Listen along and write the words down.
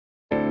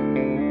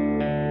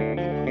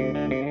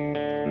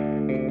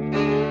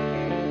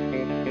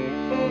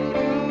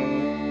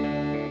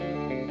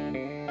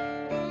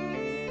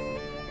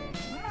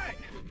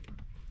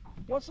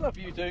What's up,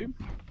 YouTube?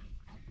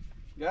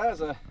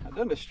 Guys, I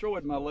done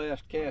destroyed my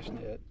last cast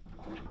net,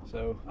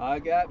 so I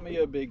got me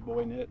a big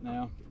boy net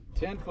now.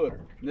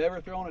 10-footer.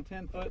 Never thrown a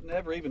 10-foot,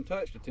 never even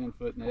touched a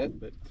 10-foot net,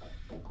 but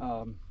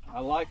I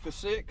like the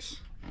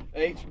 6.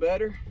 8's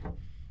better.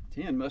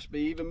 10 must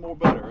be even more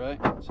better, right?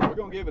 So we're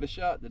gonna give it a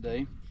shot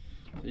today.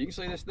 So you can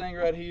see this thing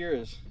right here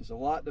is a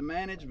lot to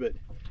manage, but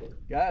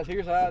guys,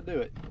 here's how I do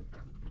it.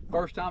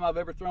 First time I've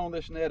ever thrown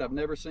this net, I've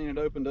never seen it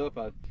opened up.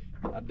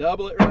 I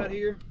double it right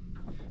here.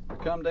 I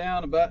come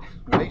down about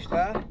waist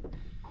high,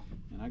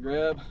 and I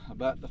grab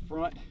about the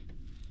front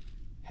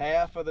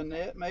half of the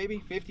net, maybe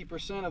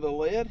 50% of the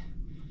lead,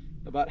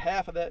 about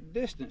half of that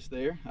distance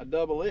there. I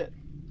double it,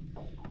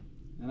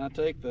 and I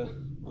take the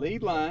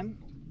lead line,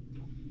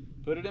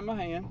 put it in my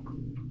hand,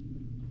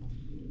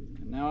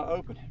 and now I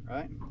open it,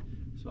 right?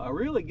 So I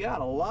really got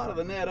a lot of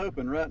the net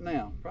open right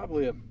now,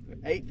 probably an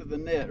 1/8 of the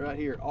net right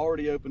here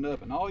already opened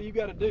up, and all you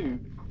got to do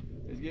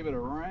is give it a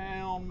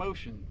round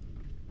motion.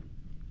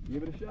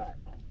 Give it a shot.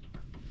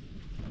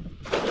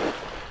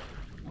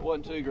 It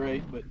wasn't too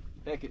great, but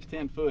heck, it's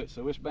 10 foot,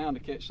 so it's bound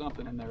to catch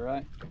something in there,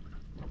 right?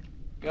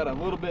 Got a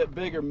little bit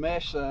bigger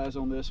mesh size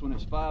on this one.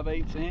 It's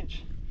 5/8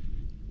 inch,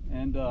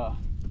 and I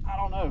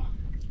don't know,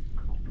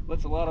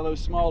 lets a lot of those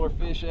smaller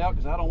fish out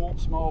because I don't want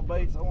small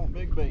baits, I want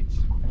big baits.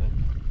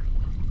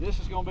 But this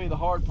is going to be the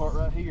hard part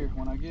right here,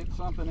 when I get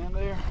something in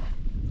there,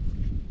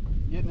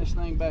 getting this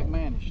thing back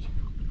managed.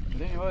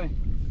 But anyway,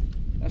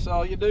 that's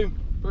all you do.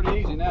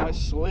 Pretty easy now. It's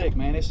slick,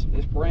 man. It's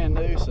brand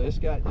new, so it's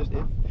got just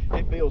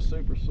it feels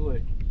super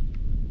slick.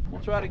 We'll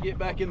try to get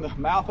back in the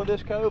mouth of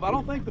this cove. I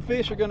don't think the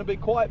fish are going to be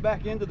quite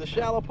back into the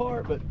shallow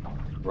part, but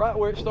right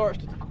where it starts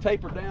to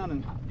taper down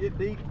and get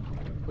deep,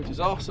 which is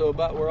also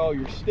about where all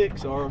your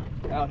sticks are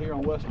out here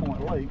on West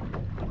Point Lake.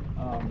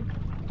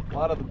 A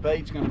lot of the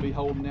bait's going to be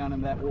holding down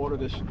in that water,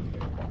 this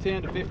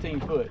 10 to 15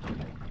 foot.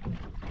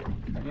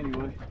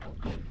 Anyway,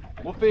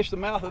 we'll fish the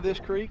mouth of this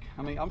creek.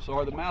 I'm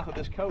sorry, the mouth of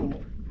this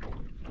cove,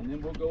 and then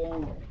we'll go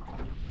on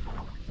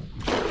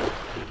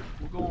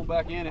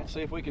back in it and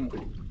see if we can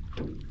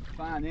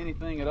find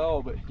anything at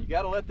all. But you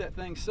got to let that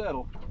thing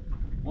settle.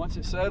 Once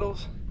it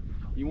settles,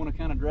 you want to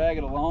kind of drag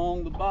it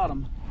along the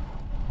bottom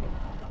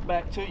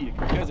back to you,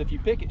 because if you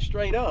pick it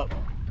straight up,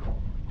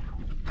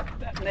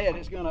 that net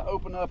is going to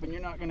open up and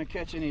you're not going to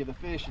catch any of the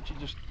fish that you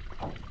just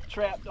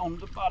trapped on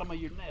the bottom of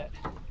your net.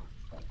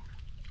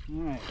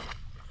 All right,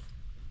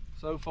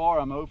 so far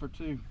I'm 0 for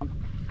 2.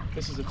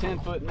 This is a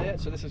 10-foot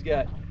net, so this has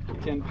got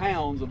 10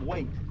 pounds of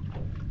weight.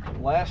 The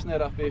last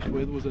net I fished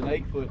with was an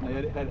 8-foot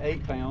net. It had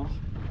 8 pounds.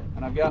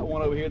 And I've got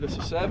one over here that's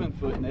a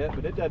 7-foot net,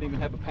 but it doesn't even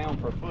have a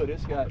pound per foot.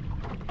 It's got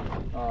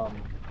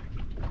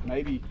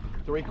maybe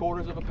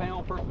 3/4 of a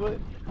pound per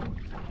foot.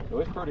 So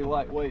it's pretty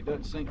lightweight,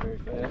 doesn't sink very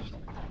fast.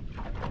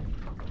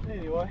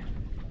 Anyway,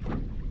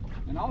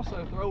 and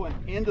also throwing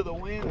into the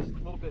wind is a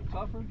little bit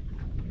tougher.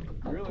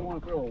 You really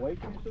want to throw away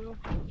from yourself?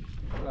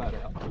 Try it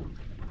out.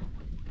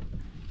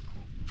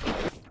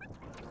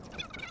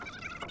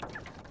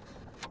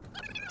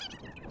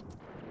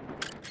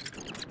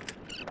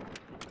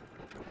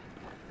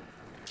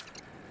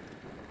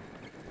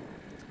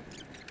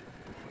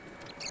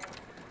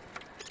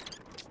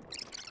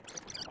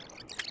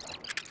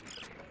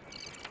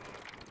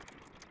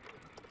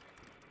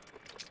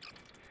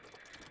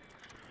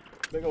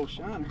 Big old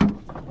shiner.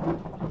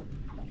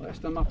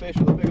 Last time I fished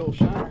with a big old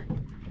shiner,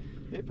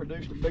 it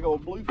produced a big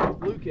old blue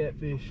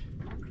catfish.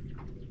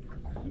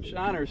 Them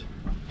shiners.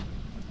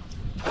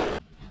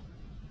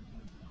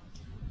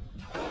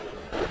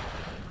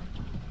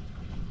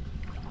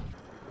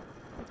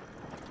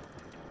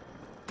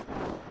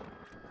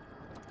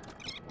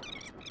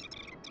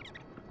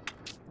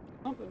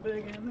 Something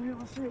big in there.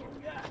 Let's see what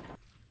we got.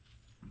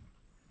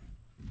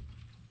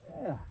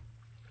 Yeah.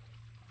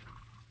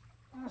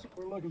 That's what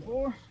we're looking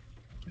for.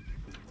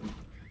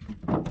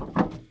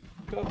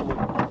 A couple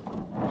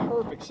of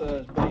perfect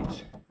sized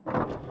baits.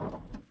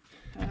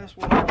 That's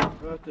what I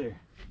want right there.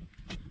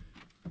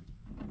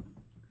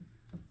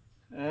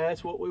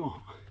 That's what we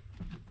want.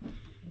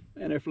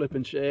 And they're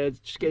flipping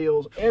shads,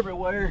 scales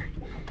everywhere.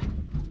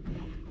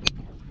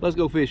 Let's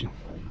go fishing.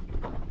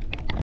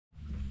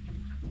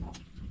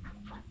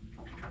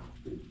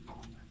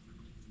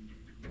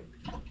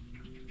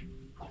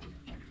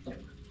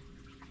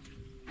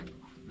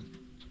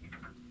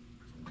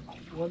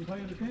 Wasn't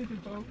paying attention,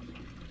 folks,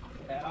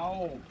 at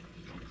all.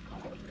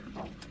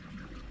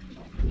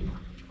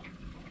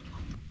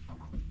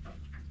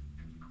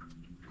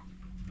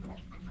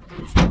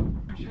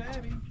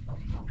 Shabby.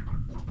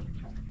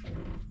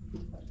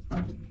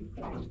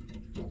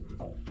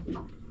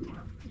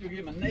 Go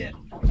get my net.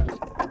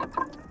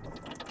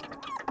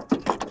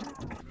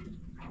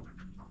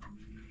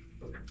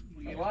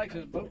 He likes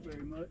his boat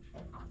very much.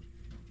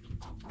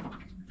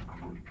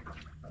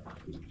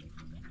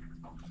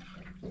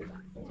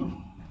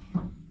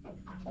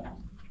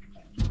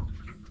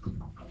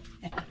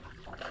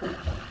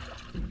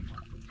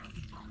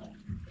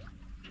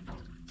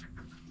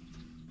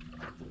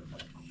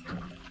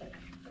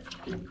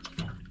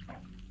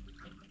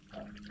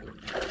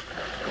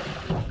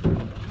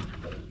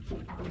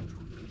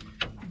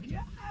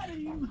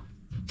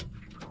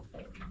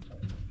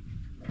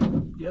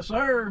 Yes,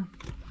 sir.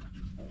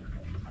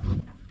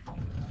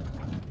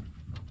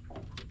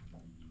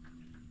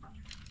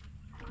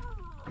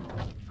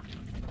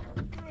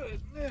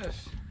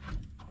 Goodness.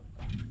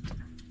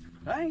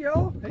 Dang,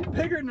 y'all, he's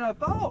bigger than I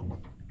thought.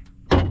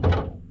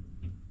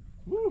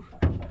 Woo.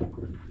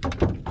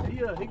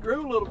 He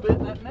grew a little bit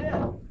in that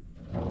net.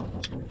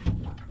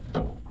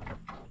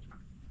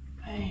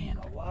 Man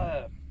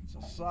alive, it's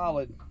a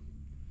solid.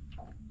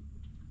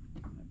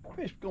 That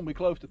fish is gonna be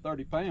close to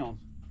 30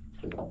 pounds.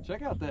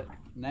 Check out that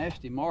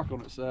nasty mark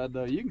on its side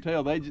though. You can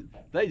tell they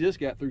just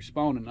got through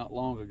spawning not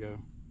long ago.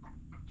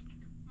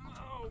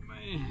 Oh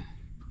man.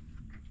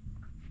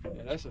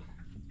 Yeah,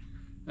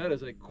 that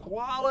is a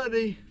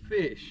quality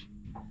fish.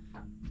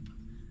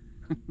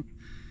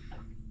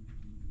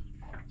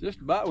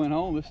 Just about went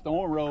home. This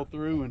storm rolled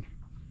through and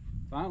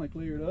finally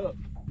cleared up.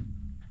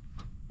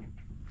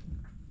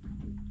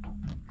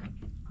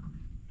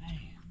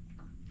 Man,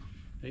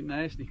 he's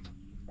nasty.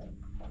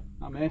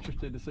 I'm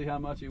interested to see how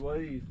much he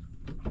weighs.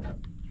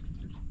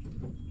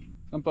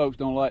 Some folks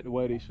don't like to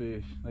weigh these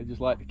fish. They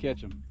just like to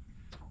catch them.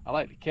 I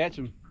like to catch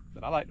them,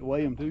 but I like to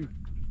weigh them too.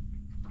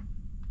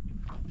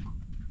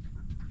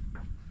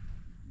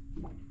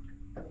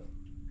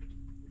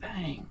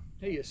 Dang,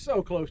 he is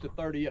so close to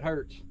 30 it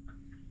hurts.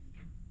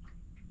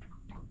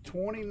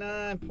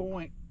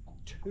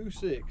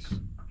 29.26.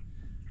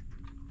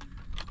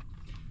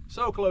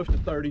 So close to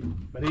 30,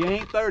 but he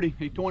ain't 30,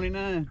 he's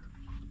 29.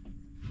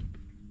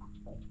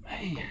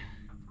 Man,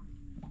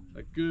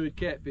 a good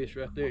catfish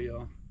right there,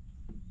 y'all.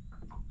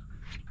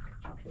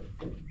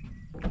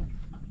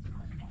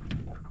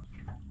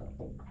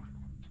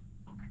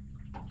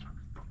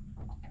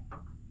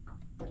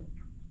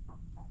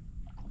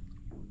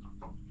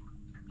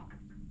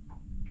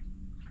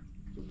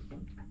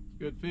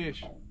 Good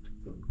fish.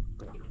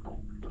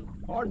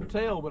 Hard to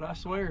tell, but I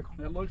swear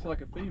that looks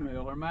like a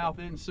female. Her mouth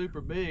isn't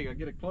super big. I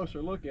get a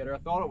closer look at her. I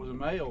thought it was a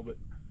male, but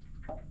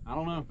I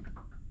don't know.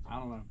 I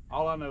don't know.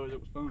 All I know is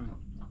it was fun.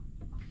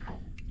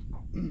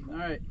 All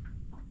right,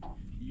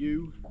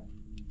 you.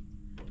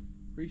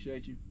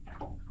 Appreciate you.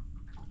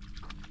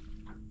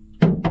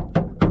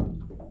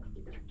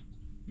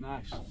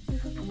 Nice.